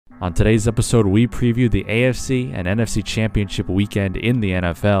On today's episode, we preview the AFC and NFC Championship weekend in the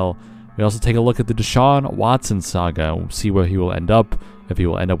NFL. We also take a look at the Deshaun Watson saga and see where he will end up, if he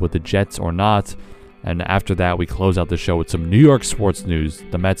will end up with the Jets or not. And after that, we close out the show with some New York sports news.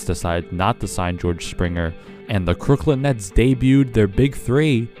 The Mets decide not to sign George Springer, and the Brooklyn Nets debuted their big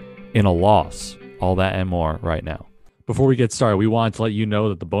three in a loss. All that and more right now. Before we get started, we wanted to let you know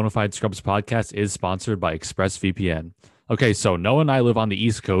that the Bonafide Scrubs podcast is sponsored by ExpressVPN. Okay, so Noah and I live on the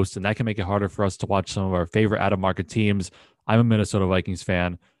East Coast, and that can make it harder for us to watch some of our favorite out-of-market teams. I'm a Minnesota Vikings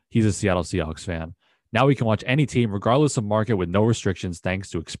fan. He's a Seattle Seahawks fan. Now we can watch any team, regardless of market, with no restrictions, thanks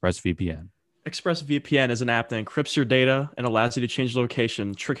to ExpressVPN. ExpressVPN is an app that encrypts your data and allows you to change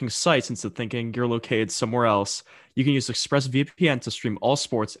location, tricking sites into thinking you're located somewhere else. You can use ExpressVPN to stream all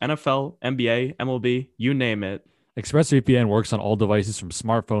sports, NFL, NBA, MLB, you name it. ExpressVPN works on all devices from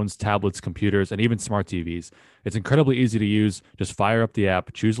smartphones, tablets, computers, and even smart TVs. It's incredibly easy to use. Just fire up the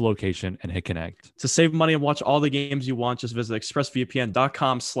app, choose a location, and hit connect. To save money and watch all the games you want, just visit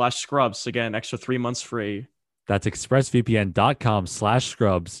expressvpn.com/scrubs to get an extra 3 months free. That's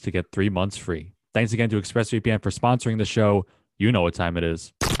expressvpn.com/scrubs to get 3 months free. Thanks again to ExpressVPN for sponsoring the show. You know what time it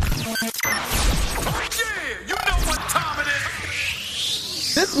is. Yeah, you know what time it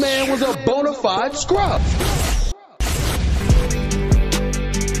is. This man was a bona fide scrub.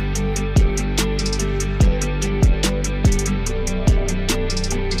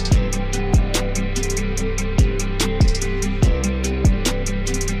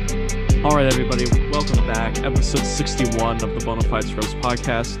 All right, everybody, welcome back. Episode 61 of the Bonafide Scrubs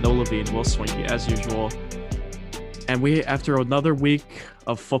podcast. No Levine, Will Swinky, as usual. And we, after another week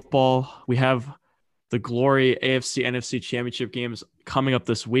of football, we have the glory AFC, NFC championship games coming up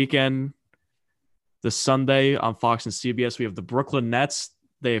this weekend. This Sunday on Fox and CBS, we have the Brooklyn Nets.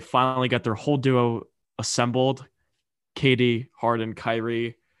 They finally got their whole duo assembled. KD, Harden,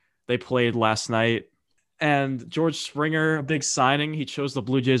 Kyrie. They played last night. And George Springer, a big signing. He chose the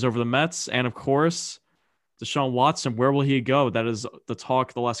Blue Jays over the Mets. And, of course, Deshaun Watson, where will he go? That is the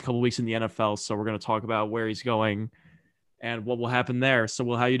talk the last couple of weeks in the NFL. So we're going to talk about where he's going and what will happen there. So,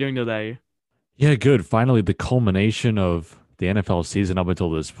 Will, how are you doing today? Yeah, good. Finally, the culmination of the NFL season up until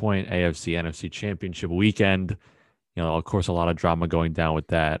this point, AFC, NFC Championship weekend. You know, of course, a lot of drama going down with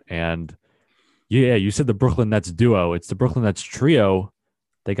that. And, yeah, you said the Brooklyn Nets duo. It's the Brooklyn Nets trio.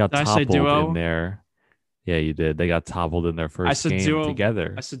 They got toppled in there. Yeah, you did. They got toppled in their first game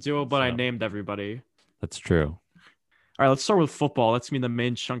together. I said duo, but I named everybody. That's true. All right, let's start with football. That's the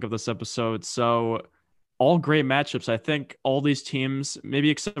main chunk of this episode. So, all great matchups. I think all these teams,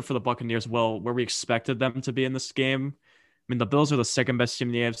 maybe except for the Buccaneers, where we expected them to be in this game. I mean, the Bills are the second best team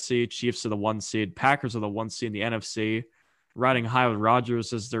in the AFC. Chiefs are the 1 seed. Packers are the 1 seed in the NFC. Riding high with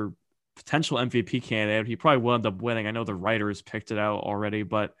Rodgers as their potential MVP candidate. He probably will end up winning. I know the writers picked it out already,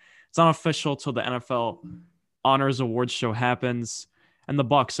 but it's not official till the NFL Honors Awards show happens. And the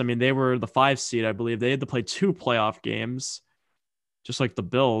Bucs, I mean, they were the 5 seed, I believe. They had to play 2 playoff games, just like the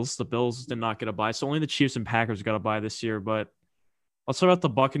Bills. The Bills did not get a bye, so only the Chiefs and Packers got a bye this year. But let's talk about the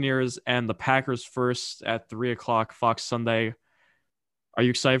Buccaneers and the Packers first at 3 o'clock Fox Sunday. Are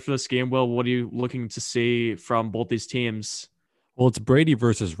you excited for this game, Will? What are you looking to see from both these teams? Well, it's Brady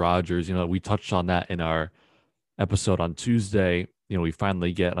versus Rodgers. You know, we touched on that in our episode on Tuesday. You know, we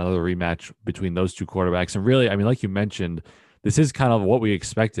finally get another rematch between those two quarterbacks. And really, I mean, like you mentioned, this is kind of what we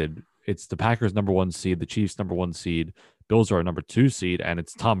expected. It's the Packers number 1 seed, the Chiefs number 1 seed, Bills are a number 2 seed, and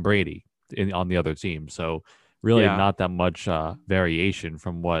it's Tom Brady on the other team. So really not that much variation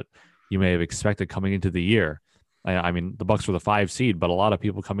from what you may have expected coming into the year. I mean, the Bucs were the 5 seed, but a lot of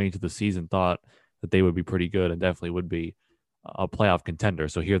people coming into the season thought that they would be pretty good and definitely would be a playoff contender.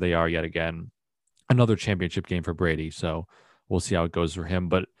 So here they are yet again, another championship game for Brady. So we'll see how it goes for him.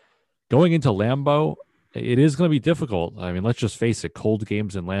 But going into Lambeau, it is going to be difficult. I mean, let's just face it. Cold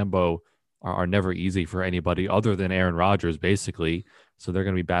games in Lambeau are never easy for anybody other than Aaron Rodgers, basically. So they're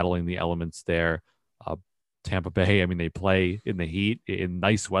going to be battling the elements there. Tampa Bay, I mean, they play in the heat, in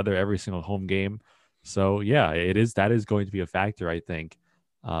nice weather, every single home game. So, yeah, that is going to be a factor, I think.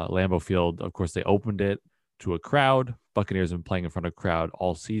 Lambeau Field, of course, they opened it to a crowd. Buccaneers have been playing in front of a crowd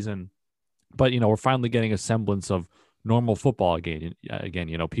all season. But, you know, we're finally getting a semblance of normal football again.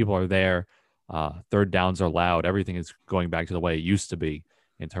 You know, people are there. Third downs are loud. Everything is going back to the way it used to be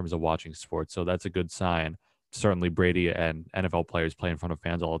in terms of watching sports. So that's a good sign. Certainly Brady and NFL players play in front of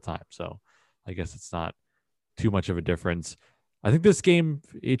fans all the time. So I guess it's not too much of a difference. I think this game,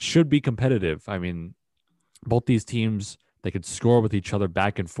 it should be competitive. I mean, both these teams, they could score with each other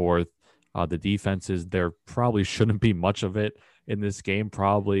back and forth. The defenses, there probably shouldn't be much of it in this game.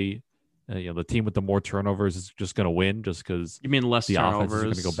 Probably The team with the more turnovers is just going to win just because You mean less the offense is turnovers?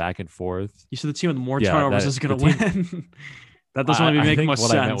 going to go back and forth. You said the team with more Yeah, turnovers is going to win. That doesn't really I make think much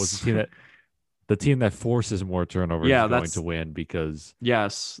what sense. I meant was the team that forces more turnovers Yeah, is going that's to win because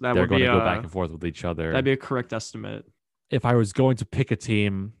yes, that they're would going be to go back and forth with each other. that'd be a correct estimate. If I was going to pick a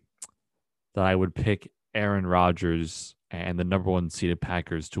team, that I would pick Aaron Rodgers and the number one seeded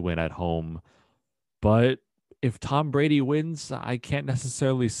Packers to win at home. But if Tom Brady wins, I can't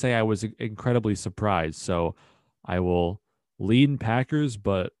necessarily say I was incredibly surprised. So I will lean Packers,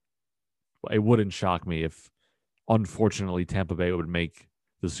 but it wouldn't shock me if, unfortunately, Tampa Bay would make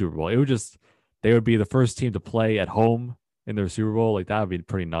the Super Bowl. It would just, they would be the first team to play at home in their Super Bowl. Like, that would be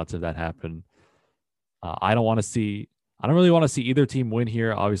pretty nuts if that happened. I don't really want to see either team win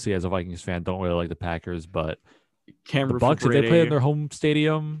here. Obviously, as a Vikings fan, don't really like the Packers, but Can't the root for Bucks, if they play in Brady. their home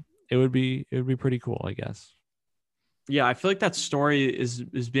stadium, it would be pretty cool, I guess. Yeah, I feel like that story is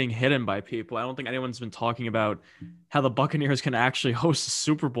being hidden by people. I don't think anyone's been talking about how the Buccaneers can actually host a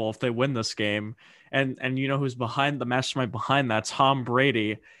Super Bowl if they win this game. And you know who's behind the mastermind behind that? Tom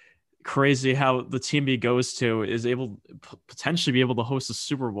Brady. Crazy how the team he goes to is able potentially be able to host a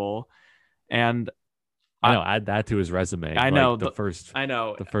Super Bowl. And I know, add that to his resume. I like know the first I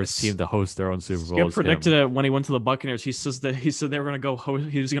know the first team to host their own Super Bowl. Skip Is predicted him. it when he went to the Buccaneers. He said they were going to go host.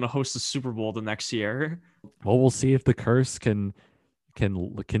 He was going to host the Super Bowl the next year. Well, we'll see if the curse can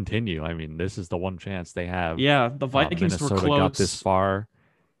continue. I mean, this is the one chance they have. Yeah, the Vikings were Minnesota close. got this far,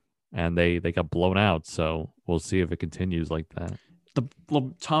 and they got blown out. So we'll see if it continues like that.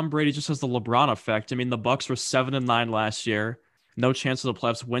 Tom Brady just has the LeBron effect. I mean, the Bucks were 7-9 last year. No chance of the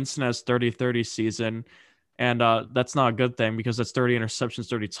playoffs. Winston has 30-30 season. And that's not a good thing because that's 30 interceptions,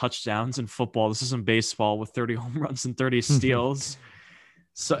 30 touchdowns in football. This isn't baseball with 30 home runs and 30 steals.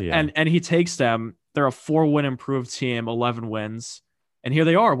 So Yeah. and he takes them. They're a 4-win improved team, 11 wins. And here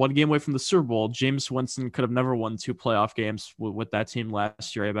they are, 1 game away from the Super Bowl. James Winston could have never won 2 playoff games with that team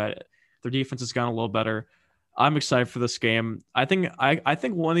last year. I bet their defense has gone a little better. I'm excited for this game. I think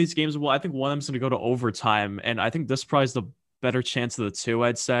one of these games I think one of them's going to go to overtime, and I think this probably is the better chance of the two.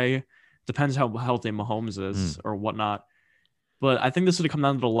 I'd say depends how healthy Mahomes is or whatnot. But I think this is going to come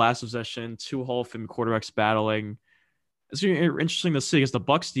down to the last possession. 2 Hall of Fame quarterbacks battling. It's going to be interesting to see because the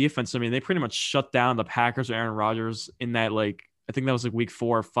Bucks defense. I mean, they pretty much shut down the Packers or Aaron Rodgers in that I think that was week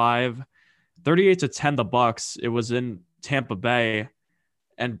 4 or 5, 38-10. The Bucks. It was in Tampa Bay.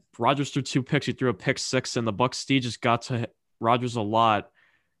 And Rodgers threw 2 picks. He threw a pick 6, and the Bucks D just got to Rodgers a lot.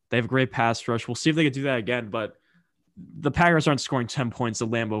 They have a great pass rush. We'll see if they can do that again. But the Packers aren't scoring 10 points at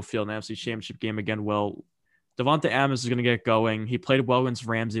Lambeau Field in the NFC Championship game again. Will Devonta Adams is going to get going. He played well against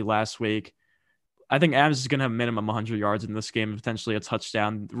Ramsey last week. I think Adams is going to have minimum 100 yards in this game, potentially a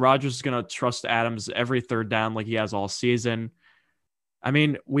touchdown. Rodgers is going to trust Adams every third down like he has all season. I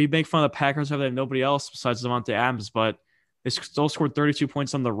mean, we make fun of the Packers how they have nobody else besides Devonta Adams, but they still scored 32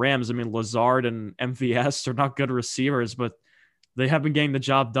 points on the Rams. I mean, Lazard and MVS are not good receivers, but they have been getting the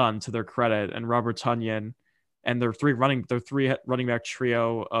job done to their credit. And Robert Tonyan and their three running back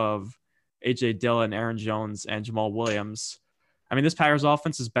trio of AJ Dillon, Aaron Jones, and Jamal Williams. I mean, this Packers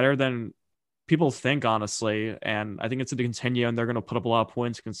offense is better than people think, honestly. And I think it's going to continue, and they're going to put up a lot of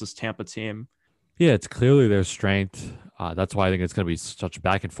points against this Tampa team. Yeah, it's clearly their strength. That's why I think it's going to be such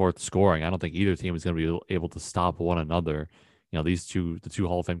back and forth scoring. I don't think either team is going to be able to stop one another. The two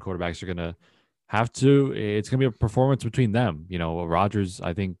Hall of Fame quarterbacks are going to have to. It's going to be a performance between them. Rodgers,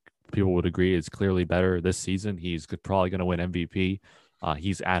 I think people would agree, is clearly better this season. He's probably going to win MVP.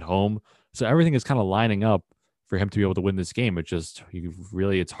 He's at home, so everything is kind of lining up for him to be able to win this game.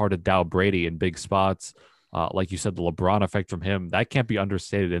 It's hard to doubt Brady in big spots. Like you said, the LeBron effect from him, that can't be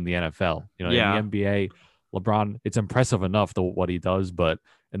understated in the NFL. In the NBA, LeBron, it's impressive enough what he does, but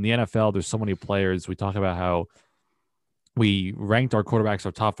in the NFL, there's so many players. We talk about how we ranked our quarterbacks,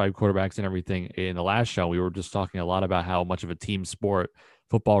 our top 5 quarterbacks and everything. In the last show, we were just talking a lot about how much of a team sport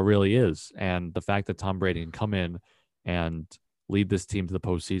football really is. And the fact that Tom Brady can come in and lead this team to the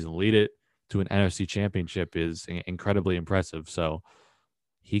postseason, lead it to an NFC championship is incredibly impressive. So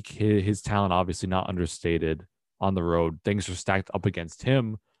his talent obviously not understated on the road. Things are stacked up against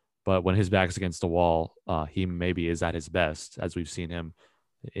him, but when his back's against the wall, he maybe is at his best, as we've seen him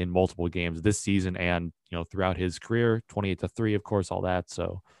in multiple games this season and throughout his career. 28-3, of course, all that.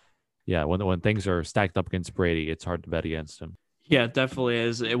 So yeah, when things are stacked up against Brady, it's hard to bet against him. Yeah, it definitely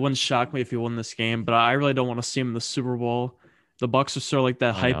is. It wouldn't shock me if he won this game, but I really don't want to see him in the Super Bowl. The Bucks are sort of like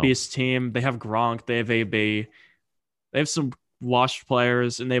that hypebeast team. They have Gronk, they have AB, they have some washed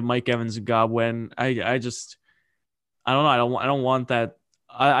players, and they have Mike Evans and Godwin. I don't know. I don't want that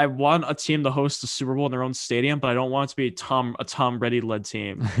I want a team to host the Super Bowl in their own stadium, but I don't want it to be a Tom Brady led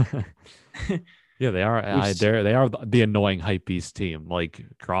team. Yeah, they are. We've They are the annoying hype beast team. Like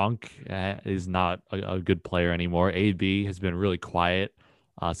Gronk is not a good player anymore. AB has been really quiet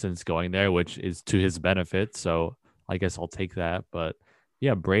since going there, which is to his benefit. So I guess I'll take that. But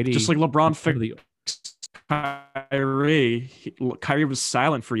yeah, just Brady. like LeBron Some of fixed Kyrie. Kyrie was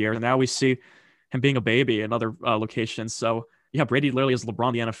silent for years, and now we see him being a baby in other locations. So yeah, Brady literally is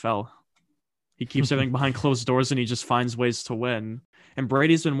LeBron the NFL. He keeps everything behind closed doors, and he just finds ways to win. And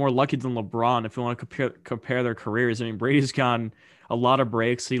Brady's been more lucky than LeBron if you want to compare their careers. I mean, Brady's gotten a lot of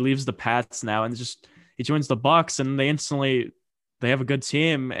breaks. He leaves the Pats now, and just he joins the Bucks, and they have a good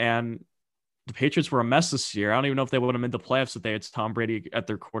team. And the Patriots were a mess this year. I don't even know if they would have made the playoffs if they had Tom Brady at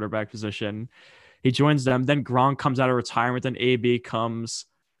their quarterback position. He joins them. Then Gronk comes out of retirement. Then AB comes.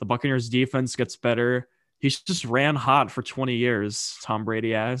 The Buccaneers defense gets better. He's just ran hot for 20 years, Tom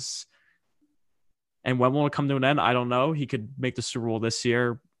Brady has. And when will it come to an end? I don't know. He could make the Super Bowl this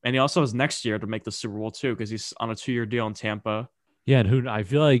year. And he also has next year to make the Super Bowl too, because he's on a 2-year deal in Tampa. Yeah, and who I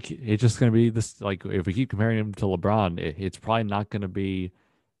feel like it's just going to be this. Like if we keep comparing him to LeBron, it's probably not going to be.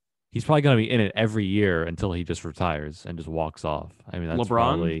 He's probably going to be in it every year until he just retires and just walks off. I mean, that's LeBron?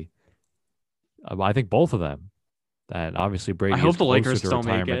 probably. I think both of them. That obviously I Brady is hope the closer Lakers to don't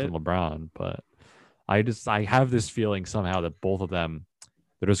make retirement it. than LeBron, but I have this feeling somehow that both of them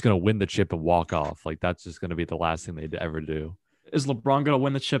they're just going to win the chip and walk off. Like that's just going to be the last thing they'd ever do. Is LeBron going to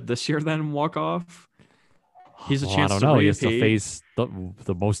win the chip this year then and walk off? He's a Well, I chance don't to know. He has to repeat. face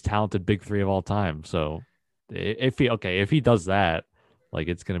the most talented big three of all time. So if he does that, like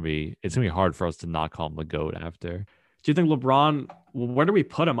it's gonna be hard for us to not call him the GOAT after. Do you think LeBron, where do we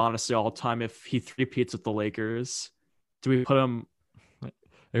put him, honestly, all time if he three-peats with the Lakers? Do we put him,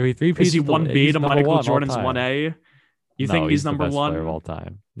 If he is he the- 1B he's to number Michael one all Jordan's time. 1A? You No, think he's the number best player of one? all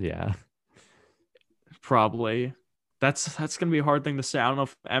time. Yeah. Probably. That's gonna be a hard thing to say. I don't know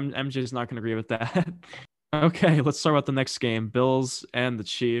if MJ's not gonna agree with that. Okay, let's start with the next game. Bills and the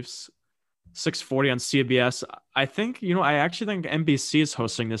Chiefs. 6:40 on CBS. I think, I actually think NBC is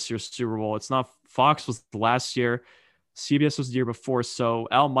hosting this year's Super Bowl. It's not Fox was the last year. CBS was the year before. So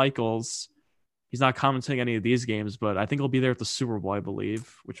Al Michaels, he's not commenting any of these games, but I think he'll be there at the Super Bowl, I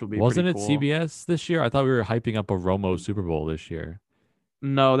believe, which will be Wasn't pretty it cool. CBS this year? I thought we were hyping up a Romo Super Bowl this year.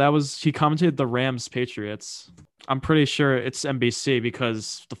 No, he commentated the Rams Patriots. I'm pretty sure it's NBC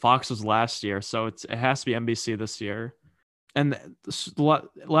because the Fox was last year, so it has to be NBC this year. And the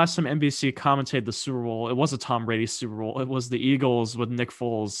last time NBC commentated the Super Bowl, it was a Tom Brady Super Bowl. It was the Eagles with Nick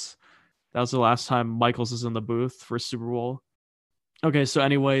Foles. That was the last time Michaels was in the booth for Super Bowl. Okay, so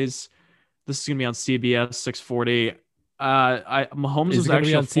anyways, this is gonna be on CBS 6:40. Mahomes Is is it going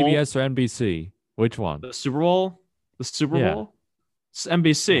to actually be on CBS or NBC? Which one? the Super Bowl. The Super Yeah. Bowl. It's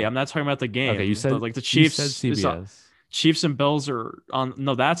NBC. Oh. I'm not talking about the game. Okay, you said the you Chiefs. said CBS. Chiefs and Bills are on.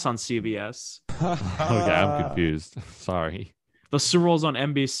 No, that's on CBS. Okay, I'm confused. Sorry. The Super Bowl's on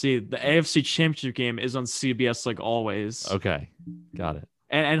NBC. The AFC Championship game is on CBS, like always. Okay, got it.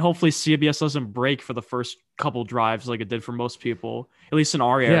 And hopefully CBS doesn't break for the first couple drives like it did for most people, at least in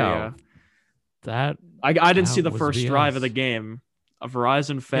our area. That I didn't see the was first BS. drive of the game. A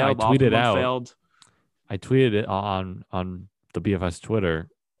Verizon failed. I tweeted Optimum out. failed. I tweeted it on the BFS Twitter.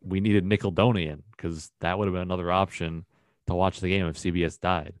 We needed Nickeldonian because that would have been another option to watch the game if CBS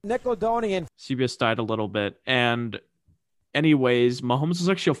died. Nickeldonian. CBS died a little bit. And anyways, Mahomes was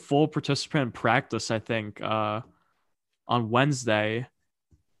actually a full participant in practice, I think, on Wednesday.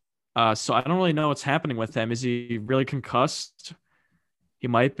 So I don't really know what's happening with him. Is he really concussed? He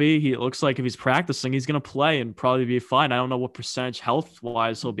might be. He looks like if he's practicing, he's going to play and probably be fine. I don't know what percentage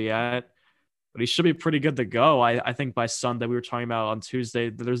health-wise he'll be at, but he should be pretty good to go. I think by Sunday, we were talking about on Tuesday,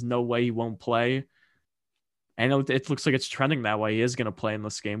 there's no way he won't play. And it looks like it's trending that way. He is going to play in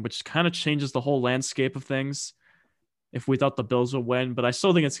this game, which kind of changes the whole landscape of things if we thought the Bills would win. But I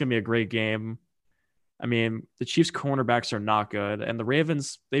still think it's going to be a great game. I mean, the Chiefs' cornerbacks are not good, and the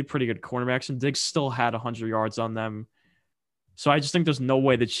Ravens, they had pretty good cornerbacks, and Diggs still had 100 yards on them. So I just think there's no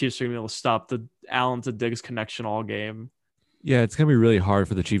way the Chiefs are going to be able to stop the Allen to Diggs connection all game. Yeah, it's going to be really hard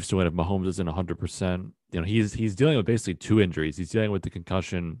for the Chiefs to win if Mahomes isn't 100%. He's dealing with basically two injuries. He's dealing with the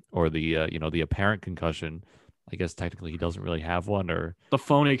concussion or the the apparent concussion. I guess technically he doesn't really have one, or The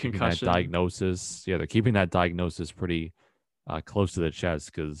phony keeping concussion. that diagnosis. Yeah, they're keeping that diagnosis pretty close to the chest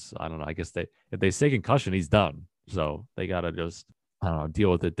because I don't know. I guess if they say concussion, he's done. So they gotta just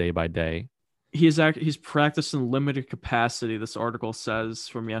deal with it day by day. He's practiced in limited capacity, this article says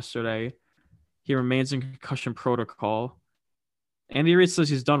from yesterday. He remains in concussion protocol. Andy Reid says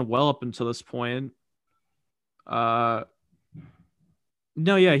he's done well up until this point.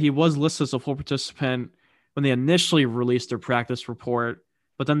 No, yeah, he was listed as a full participant when they initially released their practice report,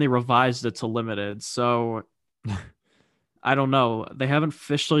 but then they revised it to limited. So I don't know. They haven't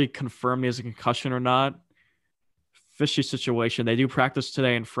officially confirmed he has a concussion or not. Fishy situation. They do practice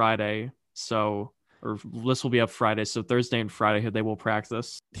today and Friday. So, or this will be up Friday. So Thursday and Friday they will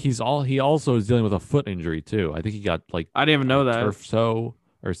practice. He also is dealing with a foot injury too. I think he got like I didn't even know a that. turf toe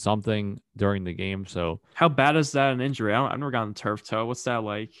or something during the game. So How bad is that an injury? I've never gotten turf toe. What's that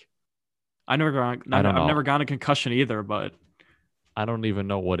like? I don't I've know. never gotten a concussion either, but I don't even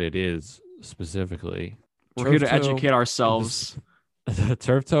know what it is specifically. we're here Turf to toe, educate ourselves. the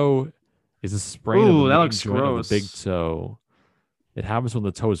turf toe is a sprain of the Ooh, that main looks joint of the big gross. toe. It happens when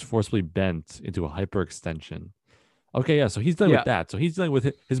the toe is forcibly bent into a hyperextension. Okay, yeah, so he's dealing Yeah, with that. So he's dealing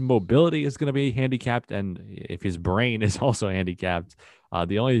with his mobility is going to be handicapped, and if his brain is also handicapped,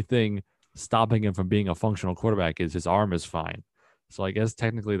 the only thing stopping him from being a functional quarterback is his arm is fine. So I guess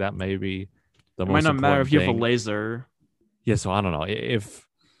technically that may be the it might most not matter important if you have a thing. laser. Yeah, so I don't know if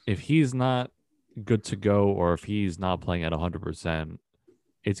he's not good to go or if he's not playing at 100%,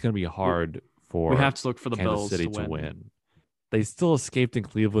 it's going to be hard We for have to look for the Kansas Bills City to to win. win. They still escaped in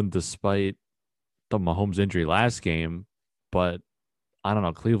Cleveland despite the Mahomes injury last game, but I don't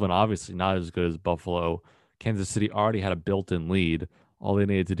know. Cleveland obviously not as good as Buffalo. Kansas City already had a built-in lead. All they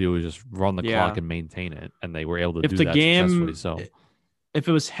needed to do was just run the clock Yeah. and maintain it, and they were able to If do the that successfully. game, So if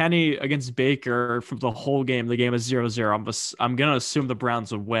it was Henny against Baker from the whole game, the game is 0-0. I'm gonna assume the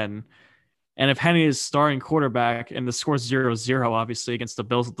Browns would win. And if Henny is starting quarterback and the score's 0-0, obviously against the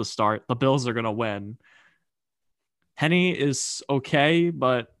Bills at the start, the Bills are gonna win. Henny is okay,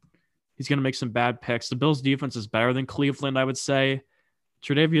 but he's gonna make some bad picks. The Bills defense is better than Cleveland, I would say.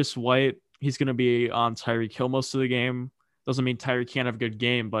 Tre'Davious White, he's gonna be on Tyreek Hill most of the game. Doesn't mean Tyreek can't have a good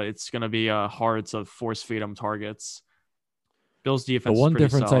game, but it's gonna be hard to force feed him targets. Bills the defense is one pretty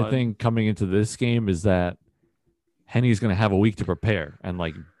difference I solid. think coming into this game is that Henny's going to have a week to prepare and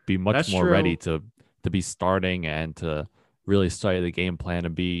like be much That's more ready true. to be starting and to really study the game plan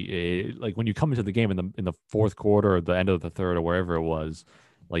and be like when you come into the game in the fourth quarter or the end of the third or wherever it was,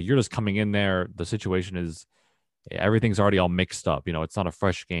 like you're just coming in there. The situation is everything's already all mixed up. You know, it's not a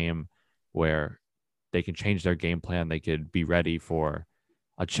fresh game where they can change their game plan. They could be ready for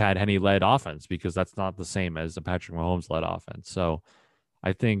a Chad Henne led offense because that's not the same as a Patrick Mahomes led offense. So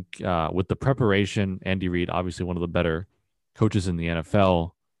I think with the preparation, Andy Reid, obviously one of the better coaches in the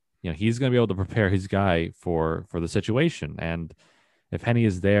NFL, you know, he's going to be able to prepare his guy for the situation. And if Henne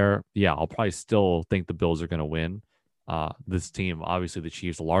is there, yeah, I'll probably still think the Bills are going to win. This team, obviously, the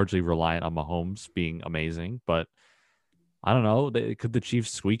Chiefs largely reliant on Mahomes being amazing, but I don't know. Could the Chiefs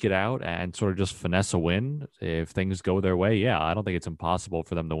squeak it out and sort of just finesse a win if things go their way? Yeah, I don't think it's impossible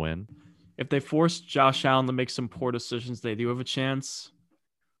for them to win. If they force Josh Allen to make some poor decisions, they do have a chance.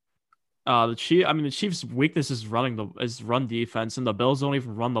 The Chiefs' weakness is run defense, and the Bills don't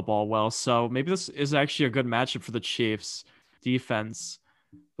even run the ball well. So maybe this is actually a good matchup for the Chiefs defense.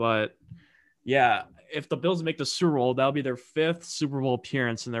 But yeah, if the Bills make the Super Bowl, that'll be their fifth Super Bowl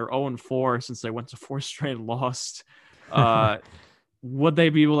appearance, and they're 0-4 since they went to four straight and lost. Uh, would they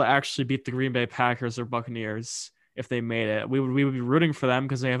be able to actually beat the Green Bay Packers or Buccaneers if they made it? We would be rooting for them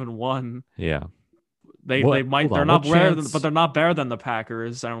because they haven't won. Yeah. They What? might Hold they're on. not better than but they're not better than the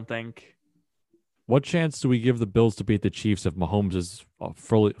Packers, I don't think. What chance do we give the Bills to beat the Chiefs if Mahomes is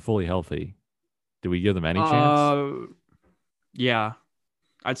fully healthy? Do we give them any chance? Uh yeah.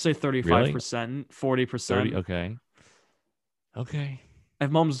 I'd say Really? 35%, 30? 40%. Okay. Okay.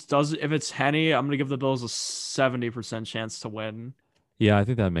 If it's Henny, I'm gonna give the Bills a 70% chance to win. Yeah, I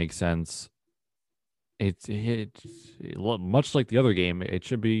think that makes sense. Much like the other game, it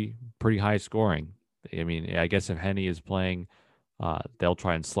should be pretty high scoring. I mean, I guess if Henne is playing, they'll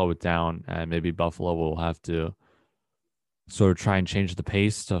try and slow it down, and maybe Buffalo will have to sort of try and change the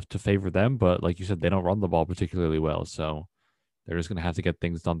pace to favor them. But like you said, they don't run the ball particularly well, so they're just gonna have to get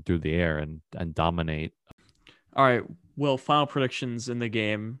things done through the air and dominate. All right, Will, final predictions in the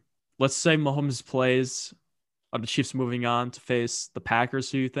game. Let's say Mahomes plays. Are the Chiefs moving on to face the Packers,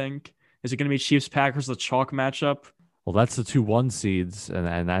 who you think? Is it going to be Chiefs Packers, the chalk matchup? Well, that's the 2-1 seeds,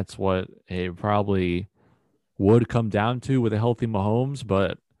 and that's what it probably would come down to with a healthy Mahomes.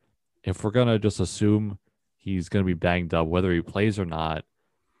 But if we're gonna just assume he's gonna be banged up, whether he plays or not,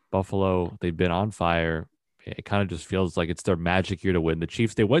 Buffalo, they've been on fire. It kind of just feels like it's their magic year to win. The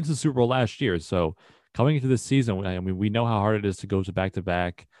Chiefs, they went to the Super Bowl last year. So coming into this season, I mean, we know how hard it is to go to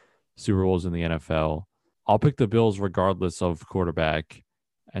back-to-back Super Bowls in the NFL. I'll pick the Bills regardless of quarterback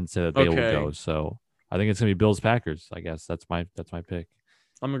and say that they will go. Okay, So I think it's gonna be Bills Packers. I guess that's my pick.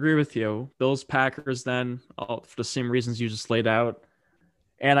 I'm agree with you. Bills Packers then, for the same reasons you just laid out.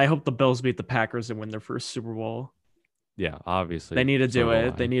 And I hope the Bills beat the Packers and win their first Super Bowl. Yeah, obviously. They need to So do do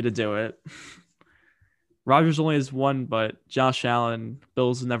it. They I. need to do it. Rodgers only has one, but Josh Allen,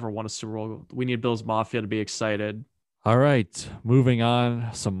 Bills never won a Super Bowl. We need Bills Mafia to be excited. All right, moving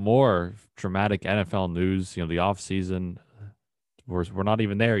on. Some more dramatic NFL news. The offseason, we're not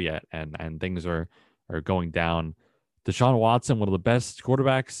even there yet, and things are going down. Deshaun Watson, one of the best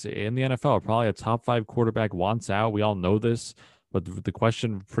quarterbacks in the NFL, probably a top 5 quarterback, wants out. We all know this, but the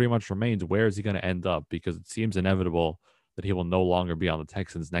question pretty much remains: where is he going to end up? Because it seems inevitable that he will no longer be on the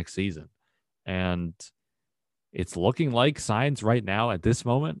Texans next season, and it's looking like signs right now at this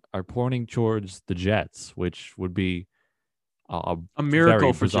moment are pointing towards the Jets, which would be a A very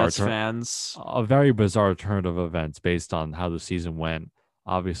miracle for bizarre Jets fans. a very bizarre turn of events based on how the season went.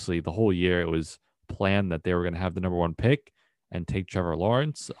 Obviously, the whole year it was planned that they were going to have the number 1 pick and take Trevor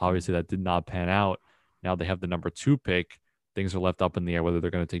Lawrence. Obviously, that did not pan out. Now they have the number 2 pick. Things are left up in the air whether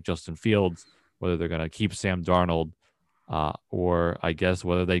they're going to take Justin Fields, whether they're going to keep Sam Darnold, or I guess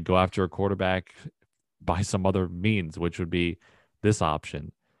whether they go after a quarterback by some other means, which would be this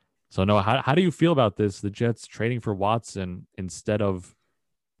option. So, Noah, how do you feel about this? The Jets trading for Watson instead of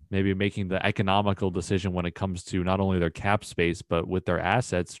maybe making the economical decision when it comes to not only their cap space, but with their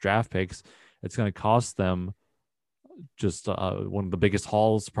assets, draft picks, it's going to cost them just one of the biggest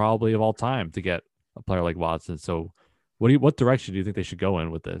hauls probably of all time to get a player like Watson. So what direction do you think they should go in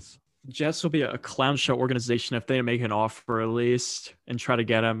with this? Jets will be a clown show organization if they make an offer at least and try to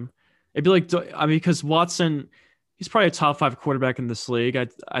get him. It'd be like, I mean, because Watson, he's probably a top 5 quarterback in this league. I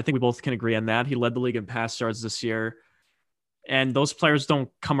think we both can agree on that. He led the league in pass yards this year. And those players don't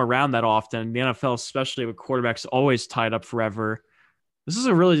come around that often. The NFL, especially with quarterbacks always tied up forever. This is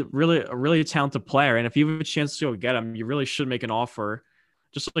a really talented player. And if you have a chance to go get him, you really should make an offer.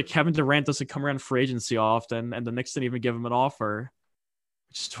 Just like Kevin Durant doesn't come around free agency often, and the Knicks didn't even give him an offer,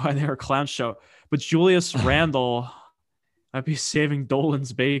 which is why they're a clown show. But Julius Randle might be saving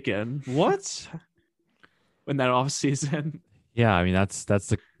Dolan's bacon. What? In that offseason. Yeah, I mean that's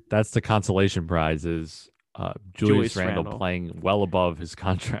the consolation prize is Julius Randle playing well above his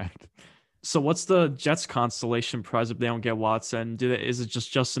contract. So what's the Jets' consolation prize if they don't get Watson? Is it just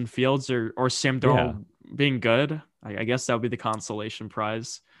Justin Fields or Sam Darnold being good? I guess that would be the consolation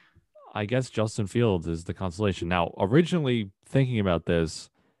prize. I guess Justin Fields is the consolation. Now, originally thinking about this,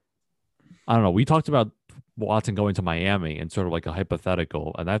 I don't know. We talked about Watson going to Miami and sort of like a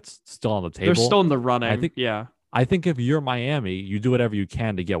hypothetical, and that's still on the table. They're still in the running. I think if you're Miami, you do whatever you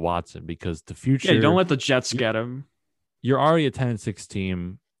can to get Watson because the future. Yeah, you don't let the Jets get him. You're already a 10-6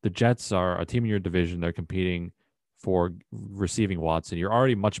 team. The Jets are a team in your division. They're competing for receiving Watson. You're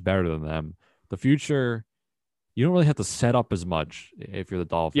already much better than them. The future, you don't really have to set up as much if you're the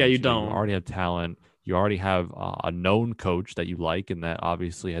Dolphins. Yeah, you don't. You already have talent. You already have a known coach that you like and that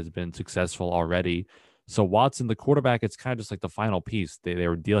obviously has been successful already. So Watson, the quarterback, it's kind of just like the final piece. They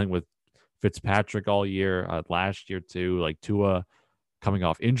were dealing with Fitzpatrick all year, last year too. Like Tua coming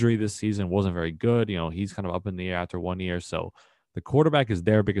off injury this season wasn't very good. He's kind of up in the air after 1 year. So the quarterback is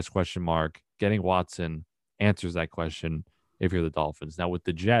their biggest question mark. Getting Watson answers that question if you're the Dolphins. Now with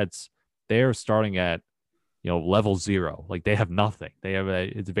the Jets, they're starting at level 0. Like they have nothing.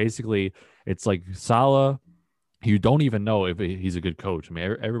 It's like Salah. You don't even know if he's a good coach. I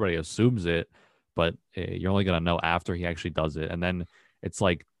mean, everybody assumes it, but you're only gonna know after he actually does it. And then it's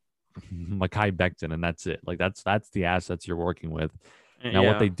like Mekhi Becton, and that's it. Like that's the assets you're working with. Now,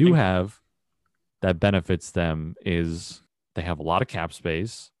 what they do have that benefits them is they have a lot of cap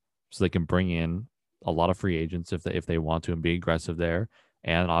space, so they can bring in a lot of free agents if they want to and be aggressive there,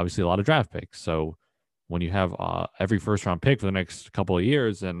 and obviously a lot of draft picks. So when you have every first round pick for the next couple of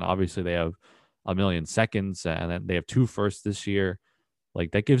years, and obviously they have 1 million seconds, and then they have 2 firsts this year,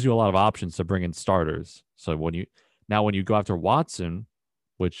 like that gives you a lot of options to bring in starters. So when you go after Watson,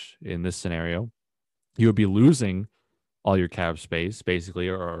 which in this scenario, you would be losing all your cap space, basically,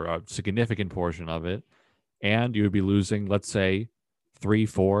 or a significant portion of it. And you would be losing, let's say, 3,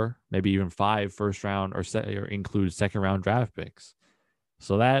 4, maybe even 5 first round or include second round draft picks.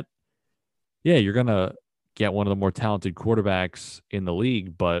 So that, you're going to get one of the more talented quarterbacks in the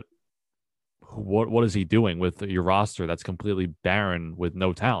league, but what is he doing with your roster that's completely barren with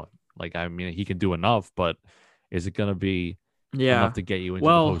no talent? Like, I mean, he can do enough, but is it going to be enough to get you into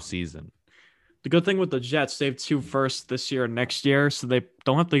the postseason? The good thing with the Jets, they have 2 firsts this year and next year, so they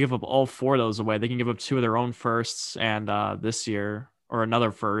don't have to give up all 4 of those away. They can give up 2 of their own firsts and this year or another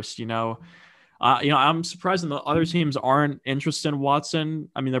first. I'm surprised the other teams aren't interested in Watson.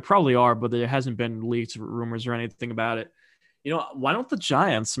 I mean, there probably are, but there hasn't been leaked rumors or anything about it. Why don't the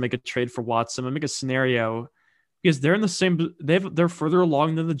Giants make a trade for Watson and make a scenario because they're in the same. They're further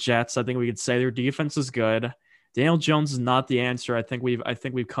along than the Jets. I think we could say their defense is good. Daniel Jones is not the answer. I think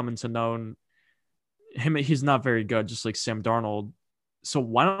we've come into known him. He's not very good, just like Sam Darnold. So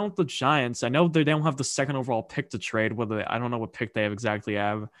why don't the Giants? I know they don't have the second overall pick to trade. I don't know what pick they exactly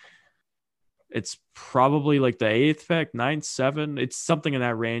have. It's probably like the eighth pick, ninth, seven. It's something in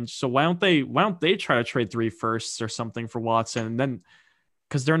that range. So why don't they try to trade 3 firsts or something for Watson? And then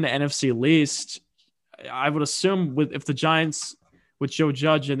because they're in the NFC least, I would assume if the Giants with Joe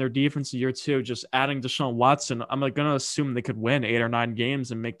Judge and their defense in year 2, just adding Deshaun Watson, I'm like gonna assume they could win 8 or 9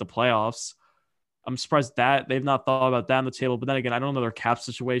 games and make the playoffs. I'm surprised that they've not thought about that on the table. But then again, I don't know their cap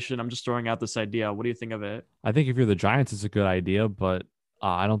situation. I'm just throwing out this idea. What do you think of it? I think if you're the Giants, it's a good idea, but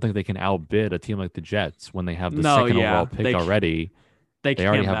I don't think they can outbid a team like the Jets when they have the No, second yeah, overall pick already. They They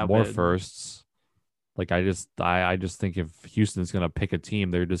already can't have more outbid. firsts. Like I just think if Houston's gonna pick a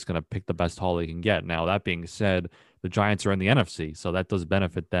team, they're just gonna pick the best haul they can get. Now that being said, the Giants are in the NFC, so that does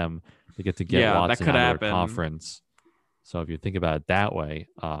benefit them. They get to get Yeah, that Watson could out of their happen. conference. So if you think about it that way,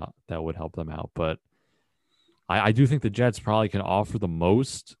 that would help them out. But I do think the Jets probably can offer the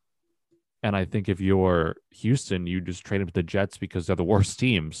most. And I think if you're Houston, you just trade him to the Jets because they're the worst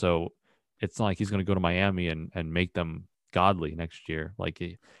team. So it's not like he's going to go to Miami and make them godly next year. Like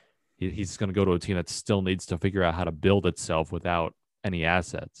he's going to go to a team that still needs to figure out how to build itself without any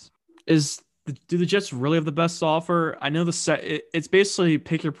assets. Do the Jets really have the best offer? I know it's basically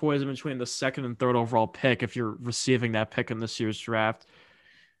pick your poison between the second and third overall pick if you're receiving that pick in this year's draft.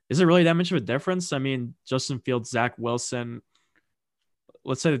 Is it really that much of a difference? I mean, Justin Fields, Zach Wilson.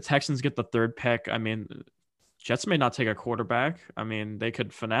 Let's say the Texans get the third pick. I mean, Jets may not take a quarterback. I mean, they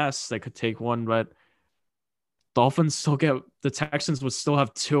could finesse, they could take one, but the Texans would still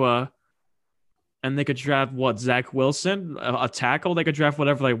have Tua, and they could draft Zach Wilson, a tackle. They could draft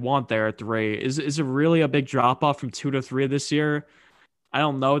whatever they want there at 3. Is it really a big drop off from 2 to 3 this year? I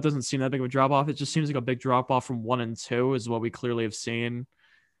don't know. It doesn't seem that big of a drop off. It just seems like a big drop off from 1 and 2 is what we clearly have seen.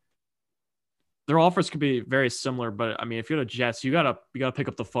 Their offers could be very similar, but I mean, if you're the Jets, you gotta pick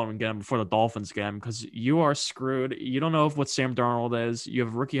up the phone and get them before the Dolphins get them because you are screwed. You don't know what Sam Darnold is. You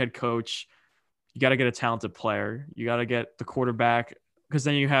have a rookie head coach. You got to get a talented player. You got to get the quarterback because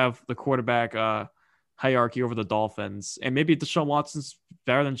then you have the quarterback hierarchy over the Dolphins, and maybe Deshaun Watson's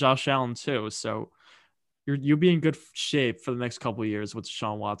better than Josh Allen too. So you'll be in good shape for the next couple of years with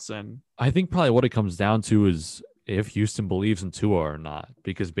Deshaun Watson. I think probably what it comes down to is if Houston believes in Tua or not,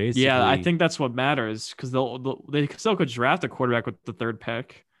 because basically, Yeah, I think that's what matters because they still could draft a quarterback with the third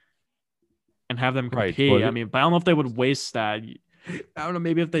pick and have them right. compete. I mean, but I don't know if they would waste that. I don't know.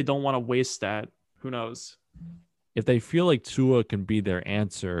 Maybe if they don't want to waste that, who knows? If they feel like Tua can be their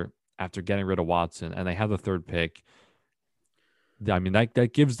answer after getting rid of Watson and they have the third pick, I mean,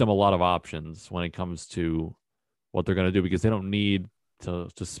 that gives them a lot of options when it comes to what they're going to do because they don't need to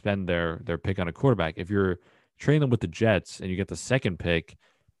spend their pick on a quarterback. If you're trading them with the Jets and you get the second pick,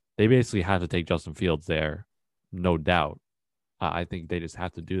 they basically have to take Justin Fields there, no doubt. I think they just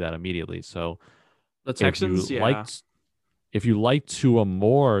have to do that immediately. So The Texans, if you like Tua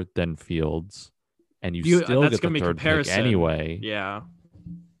more than Fields and you still that's get the gonna be third pick comparison. anyway, Yeah.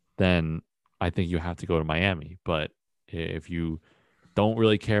 then I think you have to go to Miami. But if you don't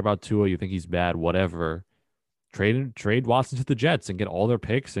really care about Tua, you think he's bad, whatever, trade Watson to the Jets and get all their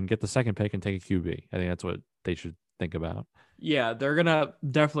picks and get the second pick and take a QB. I think that's what they should think about. Yeah, they're gonna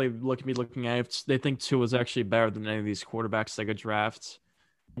definitely be looking at if they think Tua is actually better than any of these quarterbacks they could draft.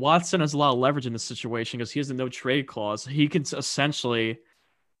 Watson has a lot of leverage in this situation because he has a no trade clause. He can essentially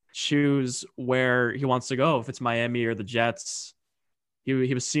choose where he wants to go if it's Miami or the Jets. He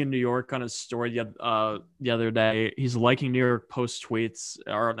was seeing New York on his story the other day. He's liking New York Post tweets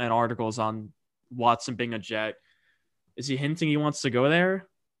and articles on Watson being a Jet. Is he hinting he wants to go there?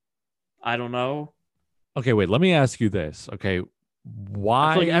 I don't know. Okay, wait. Let me ask you this. Okay,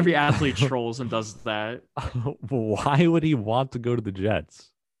 why? I feel like every athlete trolls and does that. Why would he want to go to the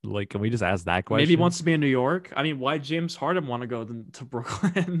Jets? Like, can we just ask that question? Maybe he wants to be in New York. I mean, why James Harden want to go to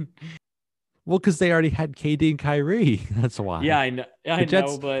Brooklyn? Well, because they already had KD and Kyrie. That's why. Yeah, I know. I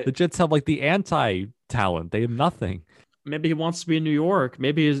know, but the Jets have like the anti-talent. They have nothing. maybe he wants to be in New York.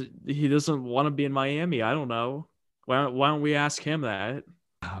 Maybe he doesn't want to be in Miami. I don't know. Why don't we ask him that?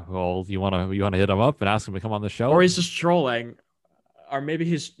 Well, you wanna hit him up and ask him to come on the show, Or he's just trolling, or maybe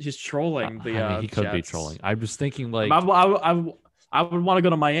he's trolling the. I mean, he could be Jets. trolling. I'm just thinking like I would want to go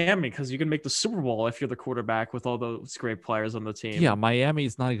to Miami because you can make the Super Bowl if you're the quarterback with all those great players on the team. yeah, Miami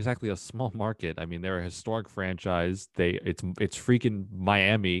is not exactly a small market. I mean, they're a historic franchise. It's freaking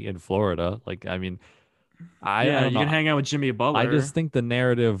Miami in Florida. Like, I mean, I Yeah, don't you can know. hang out with Jimmy I just Butler. think the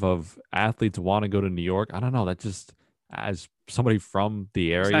narrative of athletes want to go to New York. I don't know. That just, as somebody from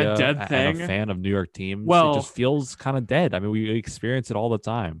the Is that a area dead and a thing? fan of New York teams, it just Well, feels kind of dead. I mean, we experience it all the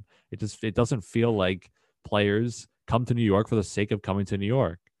time. It doesn't feel like players come to New York for the sake of coming to New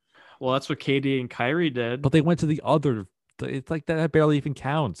York. that's what KD and Kyrie But did. they went to the other. It's like that barely even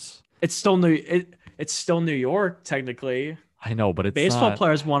counts. It's still New York technically. I know, but it's Baseball not.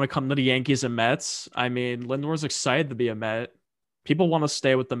 players want to come to the Yankees and Mets. I mean, Lindor's excited to be a Met. People want to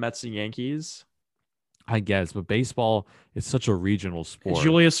stay with the Mets and Yankees. I guess, but baseball is such a regional sport.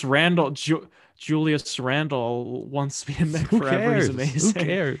 Julius Randle wants to be a Met Who forever. He's cares? Who amazing.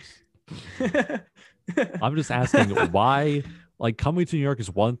 cares? I'm just asking why. Like coming to New York is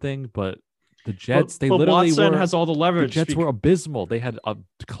one thing, but the Jets, they but literally Watson were. has all the The leverage. Jets were abysmal. They had a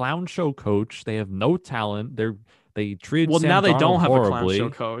clown show coach. They have no talent. They treated Well, now Sam they Darnold don't have a clown show horribly.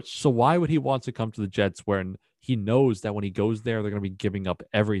 coach. So why would he want to come to the Jets when he knows that when he goes there, they're going to be giving up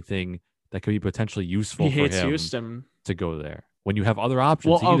everything that could be potentially useful He for hates him Houston. to go there? When you have other options,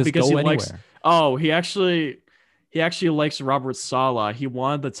 Well, he can just because go he likes. anywhere. Oh, he actually likes Robert Saleh. He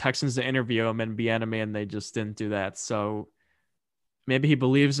wanted the Texans to interview him and be enemy, and they just didn't do that. So maybe he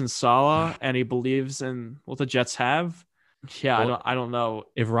believes in Saleh and he believes in what the Jets have. Yeah, Well, I don't know.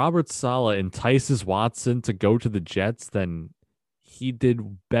 if Robert Saleh entices Watson to go to the Jets, then he did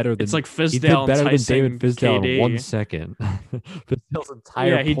better It's than like he did Fizdale better than David enticing Fizdale in one KD. second. Fizdale's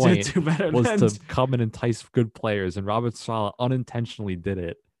entire Yeah, he did point do better was than. to come and entice good players, and Robert Saleh unintentionally did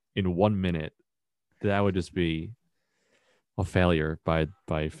it in 1 minute. That would just be a failure by All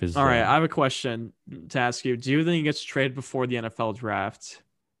right, I Fizdale. have a question to ask you. Do you think he gets traded before the NFL draft?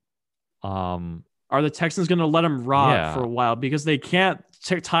 Um, Are the Texans going to let him rot for yeah. a while because they can't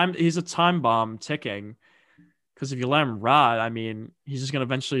take time? He's a time bomb ticking. Because if you let him rot, I mean, he's just going to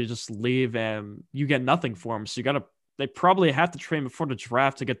eventually just leave and you get nothing for him. So they probably have to trade him before the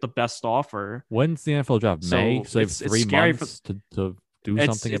draft to get the best offer. When's the NFL draft? May? So So they have it's three scary for months to do it's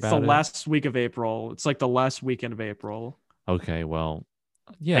something it's the about it. last week of April. It's like the last weekend of April. Okay, well,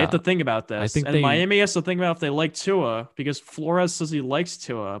 They have yeah. to think about I this. think And they Miami has to think about if they like Tua because Flores says he likes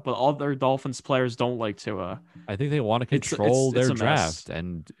Tua, but all their Dolphins players don't like Tua. I think they want to It's control it's their a mess. draft,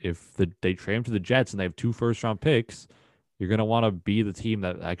 and if they trade him to the Jets and they have 2 first-round picks, you're going to want to be the team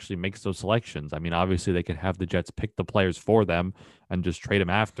that actually makes those selections. I mean, obviously they could have the Jets pick the players for them and just trade them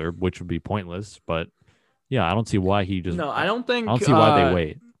after, which would be pointless. But yeah, I don't see why he just. No, I don't see why they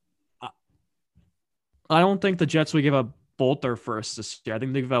wait. I don't think the Jets would give up both their first this year. I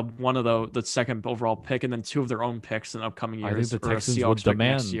think they give up one of the second overall pick and then 2 of their own picks in upcoming I think years the or a Texans would Seahawks pick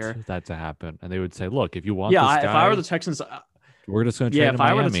next demand year. that to happen, and they would say, "Look, if you want Yeah, this if I were guy, the Texans, we're just going to yeah, trade if to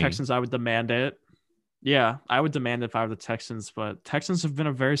I were the Miami." Texans, I would demand it. Yeah, I would demand it if I were the Texans, but Texans have been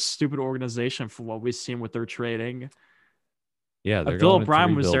a very stupid organization for what we've seen with their trading. Yeah, they're Bill going into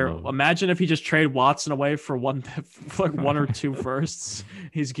O'Brien was rebuild there. mode. Imagine if he just traded Watson away for like 1 or 2 firsts.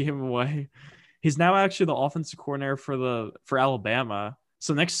 He's giving away. He's now actually the offensive coordinator for Alabama.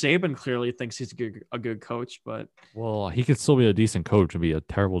 So Nick Saban clearly thinks he's a good coach, but Well, he could still be a decent coach and be a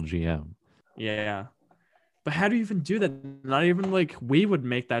terrible GM. yeah. But how do you even do that? Not even like we would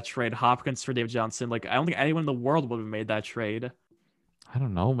make that trade, Hopkins for David Johnson. Like I don't think anyone in the world would have made that trade. I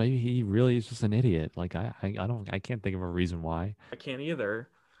don't know. Maybe he really is just an idiot. Like I can't think of a reason why. I can't either.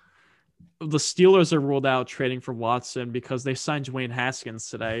 The Steelers are ruled out trading for Watson because they signed Dwayne Haskins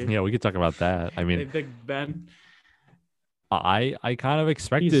today. Yeah, we could talk about that. I They mean, Big Ben. I kind of He's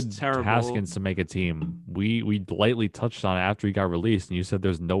expected terrible. Haskins to make a team. We lightly touched on it after he got released, and you said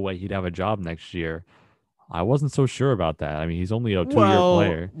there's no way he'd have a job next year. I wasn't so sure about that. I mean, he's only a 2-year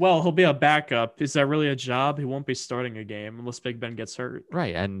player. Well, he'll be a backup. Is that really a job? He won't be starting a game unless Big Ben gets hurt.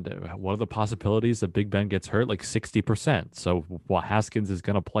 Right, and one of the possibilities that Big Ben gets hurt like 60%. So what Haskins is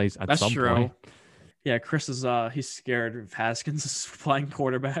going to play at That's some true. point. Yeah, Chris is he's scared of Haskins is playing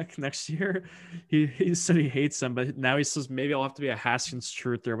quarterback next year. He said he hates him, but now he says maybe I'll have to be a Haskins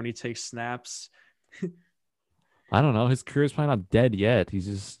truther when he takes snaps. I don't know. His career's probably not dead yet.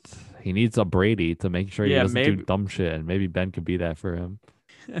 He needs a Brady to make sure he Yeah, doesn't do maybe. dumb shit, and maybe Ben could be that for him.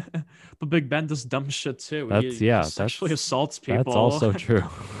 But Big Ben does dumb shit too. He Sexually assaults people. That's also true.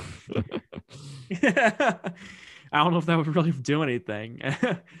 I don't know if that would really do anything. I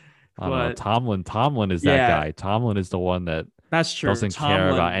don't know. But Tomlin is that yeah, guy. Tomlin is the one that that's true. doesn't care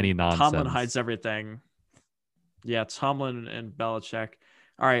about any Tomlin nonsense. hides everything. Yeah, Tomlin and Belichick.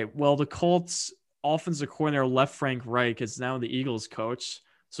 All right. Well, the Colts offensive coordinator left Frank Reich is now the Eagles coach.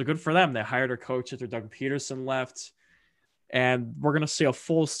 So good for them. They hired a coach after Doug Peterson left. And we're gonna see a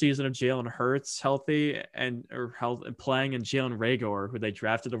full season of Jalen Hurts and playing, and Jalen Reagor, who they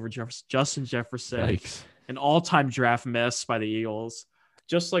drafted over Justin Jefferson, Yikes. an all-time draft miss by the Eagles.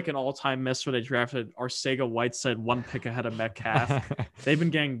 Just like an all-time miss where they drafted Arcega Whiteside 1 pick ahead of Metcalf. They've been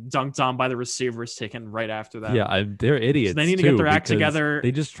getting dunked on by the receivers taken right after them. Yeah, they're idiots. So they need to get their act together.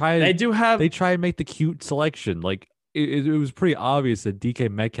 They just try. They try and make the cute selection. Like it was pretty obvious that DK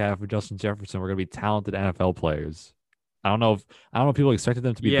Metcalf and Justin Jefferson were going to be talented NFL players. I don't know if people expected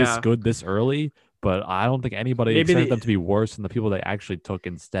them to be this good this early, but I don't think anybody expected them to be worse than the people they actually took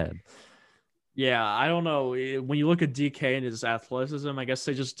instead. Yeah, I don't know. When you look at DK and his athleticism, I guess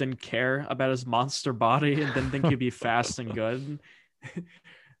they just didn't care about his monster body and didn't think he'd be fast and good.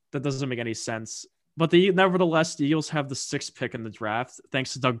 That doesn't make any sense. But nevertheless, the Eagles have the 6th pick in the draft.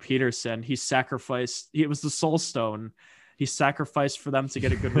 Thanks to Doug Peterson. It was the soul stone. He sacrificed for them to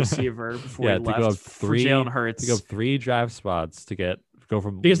get a good receiver before he left for Jalen Hurts. To go 3 draft spots to go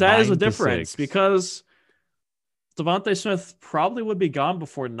from because that is a 9 to difference. 6. Because Devontae Smith probably would be gone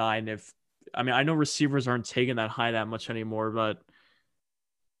before 9 I know receivers aren't taking that high that much anymore, but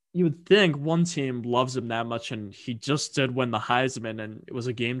you would think one team loves him that much, and he just did win the Heisman, and it was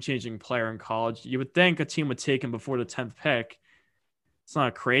a game-changing player in college. You would think a team would take him before the 10th pick. It's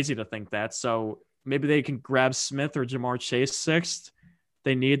not crazy to think that. So maybe they can grab Smith or Jamar Chase 6th.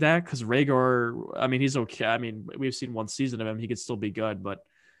 They need that because Rager, he's okay. We've seen 1 season of him. He could still be good, but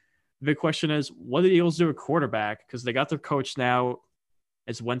the big question is, what do the Eagles do at quarterback? Because they got their coach now.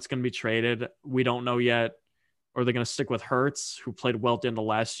 Is Wentz going to be traded? We don't know yet. Or they're going to stick with Hurts, who played well at the end of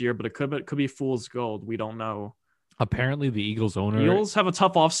last year, but it could be fool's gold. We don't know. Apparently, the Eagles have a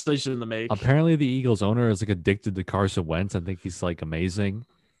tough offseason to make. Apparently, the Eagles owner is like addicted to Carson Wentz. I think he's like amazing,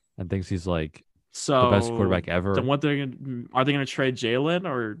 and thinks he's like the best quarterback ever. Then are they going to trade Jalen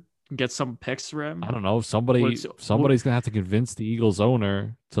or get some picks for him? I don't know. Somebody's going to have to convince the Eagles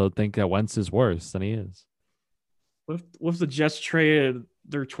owner to think that Wentz is worse than he is. What if the Jets traded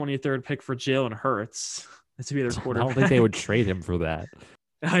their 23rd pick for Jalen Hurts to be their quarterback? I don't think they would trade him for that.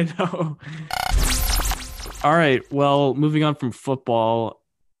 I know. All right. Well, moving on from football,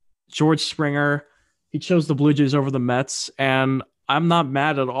 George Springer, he chose the Blue Jays over the Mets, and I'm not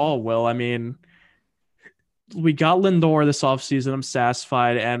mad at all, Will. We got Lindor this offseason. I'm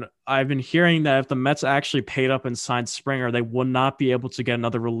satisfied, and I've been hearing that if the Mets actually paid up and signed Springer, they would not be able to get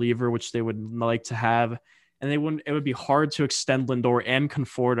another reliever, which they would like to have. And it would be hard to extend Lindor and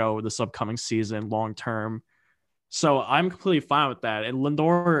Conforto this upcoming season long term. So I'm completely fine with that. And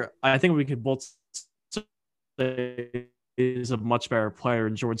Lindor, I think we could both say is a much better player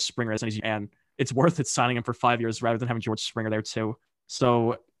than George Springer is, and it's worth it signing him for 5 years rather than having George Springer there too.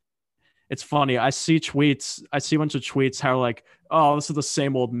 So it's funny. I see a bunch of tweets how like, oh, this is the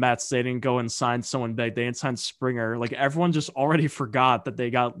same old Mets. They didn't go and sign someone big. They didn't sign Springer. Like everyone just already forgot that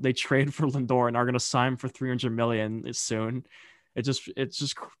they traded for Lindor and are going to sign for $300 million soon. It's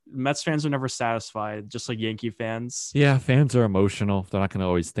just Mets fans are never satisfied, just like Yankee fans. Yeah, fans are emotional. They're not going to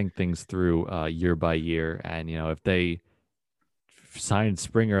always think things through year by year. And if they sign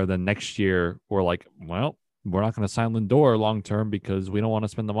Springer, then next year we're like, well, we're not going to sign Lindor long term because we don't want to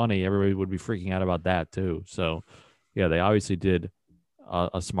spend the money. Everybody would be freaking out about that too. So, yeah, they obviously did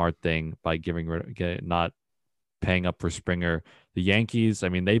a smart thing by not paying up for Springer. The Yankees,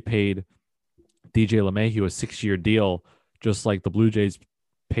 they paid DJ LeMahieu a 6-year deal, just like the Blue Jays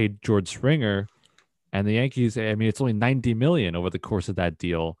paid George Springer. And the Yankees, it's only $90 million over the course of that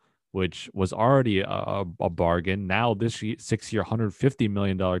deal, which was already a bargain. Now this 6-year, $150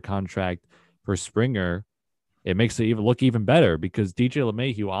 million contract for Springer, it makes it look even better because DJ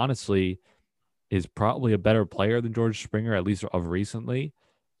LeMahieu, honestly, is probably a better player than George Springer, at least of recently.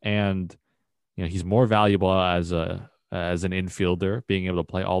 And, he's more valuable as an infielder, being able to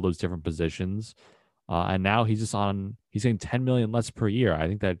play all those different positions. And now he's getting $10 million less per year. I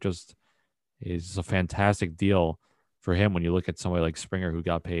think that just is a fantastic deal for him when you look at somebody like Springer who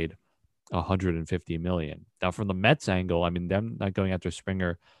got paid $150 million. Now, from the Mets angle, them not going after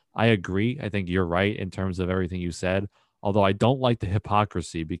Springer, I agree. I think you're right in terms of everything you said, although I don't like the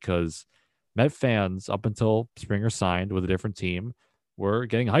hypocrisy because Met fans, up until Springer signed with a different team, were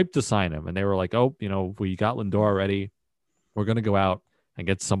getting hyped to sign him. And they were like, oh, we got Lindor already. We're going to go out and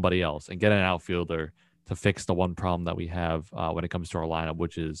get somebody else and get an outfielder to fix the one problem that we have when it comes to our lineup,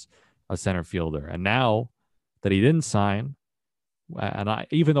 which is a center fielder. And now that he didn't sign, and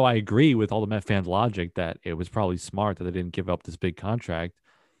even though I agree with all the Met fans' logic that it was probably smart that they didn't give up this big contract,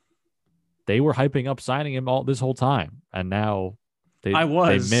 they were hyping up signing him this whole time, and now they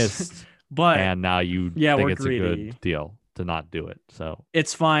missed. But and now think it's greedy. A good deal to not do it. So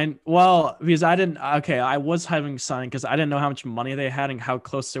it's fine. Well, because I was having signing because I didn't know how much money they had and how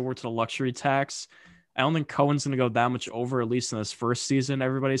close they were to the luxury tax. I don't think Cohen's going to go that much over, at least in his first season.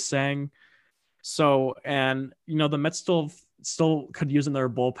 Everybody's saying. So, and the Mets still could use another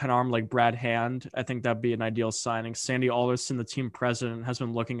bullpen arm like Brad Hand. I think that'd be an ideal signing. Sandy Alderson, the team president, has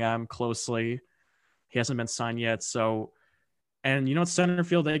been looking at him closely. He hasn't been signed yet. So, and center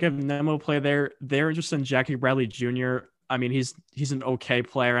field, they have Nemo play there. They're interested in Jackie Bradley Jr. I mean, he's an okay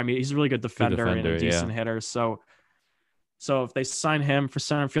player. I mean, he's a really good defender, and a decent hitter. So if they sign him for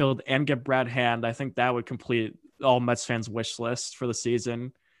center field and get Brad Hand, I think that would complete all Mets fans' wish list for the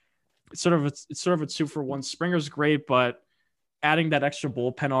season. It's sort of a 2-for-1. Springer's great, but adding that extra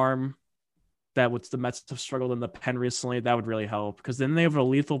bullpen arm that the Mets have struggled in the pen recently, that would really help, because then they have a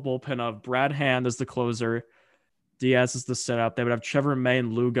lethal bullpen of Brad Hand as the closer, Diaz is the setup. They would have Trevor May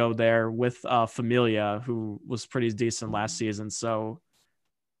and Lugo there with Familia, who was pretty decent last season. So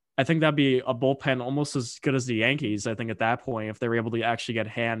I think that'd be a bullpen almost as good as the Yankees, I think, at that point, if they were able to actually get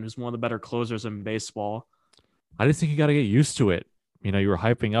Hand, who's one of the better closers in baseball. I just think you got to get used to it. You were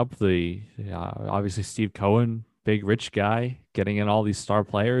hyping up the obviously Steve Cohen, big rich guy, getting in all these star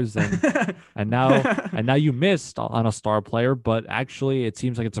players, and now you missed on a star player, but actually it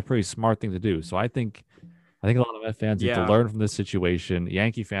seems like it's a pretty smart thing to do. So I think a lot of Met fans need to learn from this situation.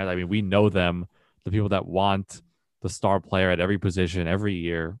 Yankee fans, I mean, we know them, the people that want the star player at every position every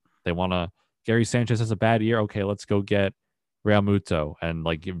year. They want to. Gary Sanchez has a bad year. Okay, let's go get Real Muto and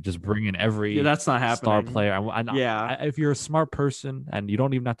just bring in every that's not happening. Star player. If you're a smart person, and you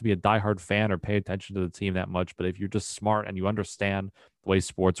don't even have to be a diehard fan or pay attention to the team that much, but if you're just smart and you understand the way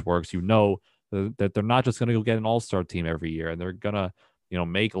sports works, you know that they're not just going to go get an all-star team every year, and they're going to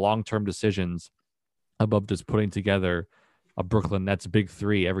make long-term decisions above just putting together a Brooklyn Nets big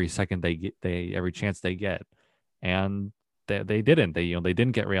three every second every chance they get. And they didn't. They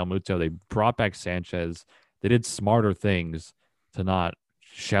didn't get Real Muto. They brought back Sanchez. They did smarter things to not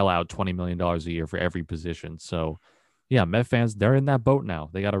shell out $20 million a year for every position. So, yeah, Met fans, they're in that boat now.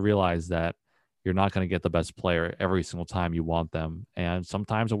 They got to realize that you're not going to get the best player every single time you want them. And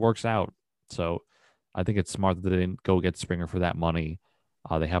sometimes it works out. So I think it's smart that they didn't go get Springer for that money.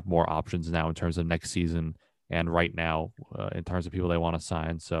 They have more options now in terms of next season and right now in terms of people they want to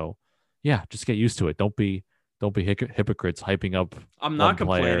sign. So, yeah, just get used to it. Don't be hypocrites hyping up. I'm not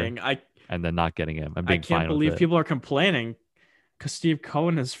complaining. And then not getting him. I can't believe people are complaining, because Steve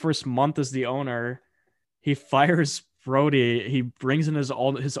Cohen, his first month as the owner, he fires Brody. He brings in his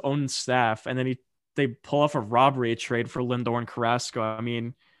own staff, and then they pull off a robbery trade for Lindor and Carrasco. I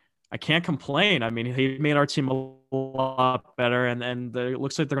mean, I can't complain. I mean, he made our team a lot better, and it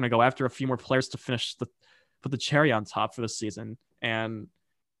looks like they're going to go after a few more players to put the cherry on top for the season. And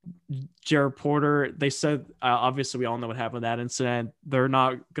Jared Porter, they said, obviously we all know what happened with that incident. They're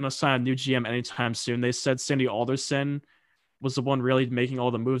not going to sign a new GM anytime soon. They said Sandy Alderson was the one really making all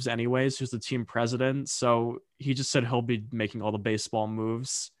the moves anyways, who's the team president. So he just said he'll be making all the baseball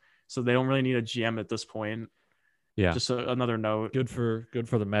moves. So they don't really need a GM at this point. Yeah. Just another note. Good for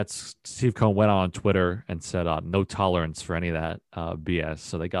the Mets. Steve Cohen went on Twitter and said no tolerance for any of that BS.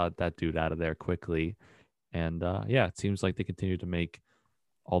 So they got that dude out of there quickly. And it seems like they continue to make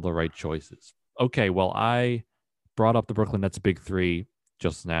all the right choices. Okay, well, I brought up the Brooklyn Nets big three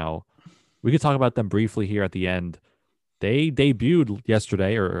just now. We could talk about them briefly here at the end. They debuted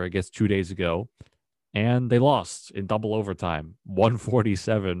yesterday, or I guess 2 days ago, and they lost in double overtime,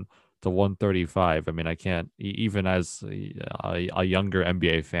 147 to 135. I mean, I can't, even as a younger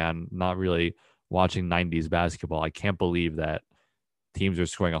NBA fan, not really watching 90s basketball, I can't believe that teams are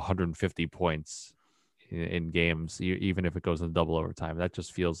scoring 150 points in games, even if it goes in double overtime. That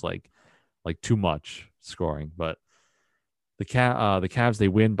just feels like too much scoring. But the Cavs, they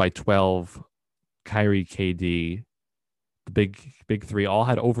win by 12. Kyrie, KD, the big three all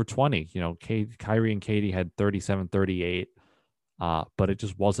had over 20. Kyrie and KD had 37, 38. But it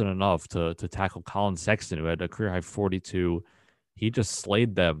just wasn't enough to tackle Collin Sexton, who had a career high 42. He just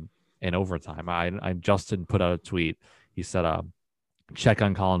slayed them in overtime. Justin put out a tweet. He said, check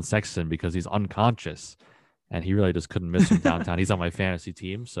on Collin Sexton because he's unconscious, and he really just couldn't miss him downtown. He's on my fantasy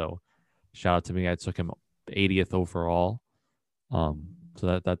team, so shout out to me. I took him 80th overall.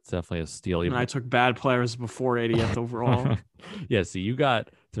 So that's definitely a steal. And I took bad players before 80th overall. Yeah, see, you got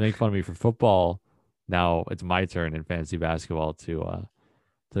to make fun of me for football. Now it's my turn in fantasy basketball to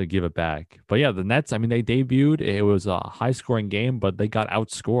give it back. But yeah, the Nets, I mean, they debuted. It was a high-scoring game, but they got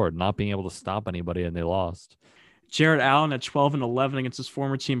outscored, not being able to stop anybody, and they lost. Jared Allen at 12-11 against his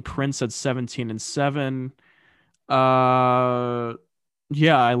former team. Prince at 17-7.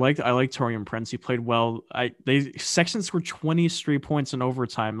 Yeah, I like Taurean Prince. He played well. Sexton scored 20 straight points in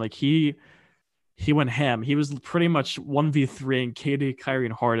overtime. Like he went ham. He was pretty much 1v3 and KD, Kyrie,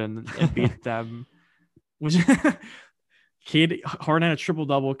 and Harden and beat them. Which Harden had a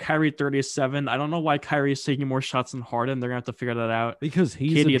triple-double. Kyrie 37. I don't know why Kyrie is taking more shots than Harden. They're going to have to figure that out. Because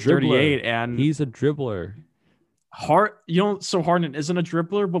he's KD a at dribbler. 38. And He's a dribbler. So Harden isn't a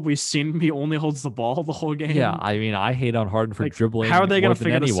dribbler, but we've seen he only holds the ball the whole game. Yeah, I mean, I hate on Harden for dribbling. How are they going to to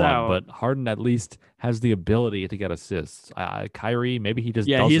figure this out? But Harden at least has the ability to get assists. Kyrie, maybe he just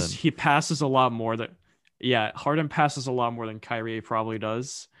yeah, doesn't. he passes a lot more Harden passes a lot more than Kyrie probably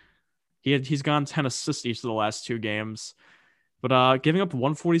does. He's gotten 10 assists each of the last 2 games. But giving up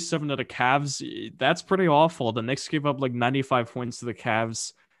 147 to the Cavs, that's pretty awful. The Knicks gave up like 95 points to the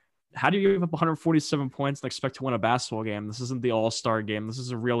Cavs. How do you give up 147 points and expect to win a basketball game? This isn't the All-Star game. This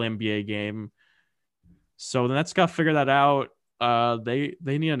is a real NBA game. So the Nets got to figure that out. They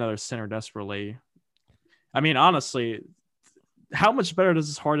need another center desperately. I mean, honestly, how much better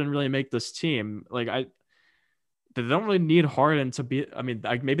does Harden really make this team? They don't really need Harden to beat. I mean,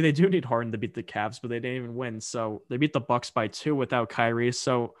 maybe they do need Harden to beat the Cavs, but they didn't even win. So they beat the Bucks by 2 without Kyrie.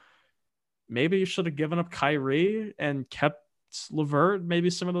 So maybe you should have given up Kyrie and kept LeVert, maybe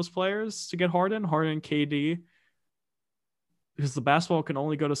some of those players to get Harden and KD, because the basketball can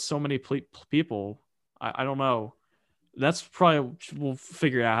only go to so many people. I don't know. That's probably, we'll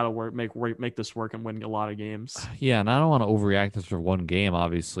figure out how to make this work and win a lot of games. Yeah, and I don't want to overreact this for one game,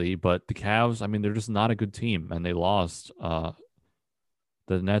 obviously, but the Cavs, I mean, they're just not a good team, and they lost. The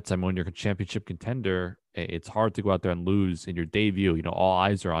Nets, I mean, when you're a championship contender, it's hard to go out there and lose in your debut. You know, all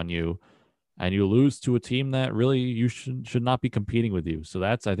eyes are on you, and you lose to a team that really you should not be competing with you. So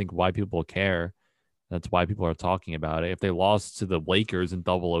that's, I think, why people care. That's why people are talking about it. If they lost to the Lakers in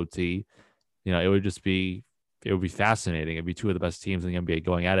double OT, you know, it would be fascinating. It'd be 2 of the best teams in the NBA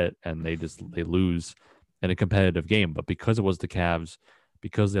going at it, and they lose in a competitive game. But because it was the Cavs,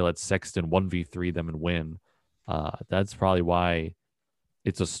 because they let Sexton 1v3 them and win, that's probably why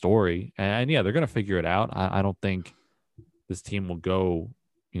it's a story. And yeah, they're going to figure it out. I don't think this team will go,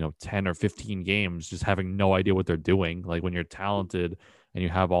 10 or 15 games just having no idea what they're doing. Like, when you're talented and you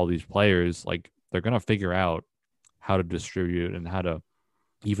have all these players, like, they're going to figure out how to distribute and how to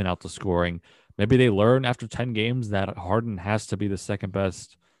even out the scoring. Maybe they learn after 10 games that Harden has to be the second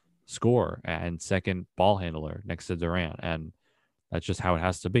best scorer and second ball handler next to Durant. And that's just how it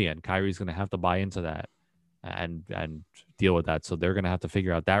has to be. And Kyrie's going to have to buy into that and deal with that. So they're going to have to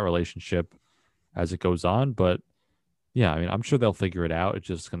figure out that relationship as it goes on. But yeah, I mean, I'm sure they'll figure it out. It's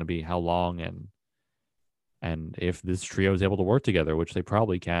just going to be how long and if this trio is able to work together, which they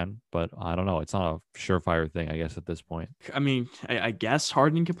probably can, but I don't know. It's not a surefire thing, I guess, at this point. I mean, I guess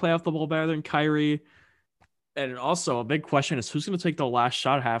Harden can play off the ball better than Kyrie. And also, a big question is who's going to take the last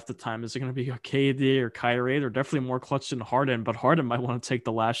shot half the time? Is it going to be a KD or Kyrie? They're definitely more clutch than Harden, but Harden might want to take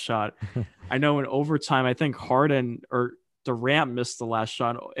the last shot. I know in overtime, I think Harden or Durant missed the last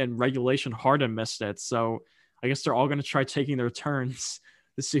shot. In regulation, Harden missed it. So I guess they're all going to try taking their turns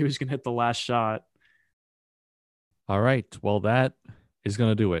to see who's going to hit the last shot. All right. Well, that is going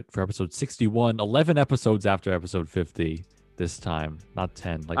to do it for episode 61. 11 episodes after episode 50 this time, not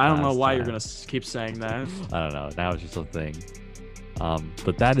 10. Like, I don't know why you're going to keep saying that. I don't know. Now it's just a thing.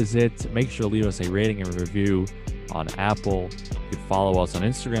 But that is it. Make sure to leave us a rating and review on Apple. You can follow us on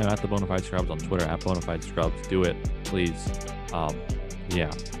Instagram at the Bonafide Scrubs, on Twitter at Bonafide Scrubs. Do it, please. Yeah.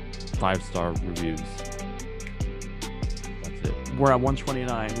 5-star reviews. That's it. We're at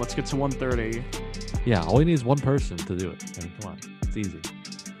 129. Let's get to 130. Yeah, all we need is one person to do it. I mean, come on. It's easy.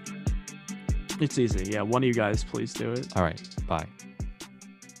 It's easy. Yeah, one of you guys, please do it. All right. Bye.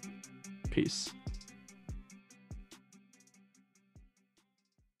 Peace.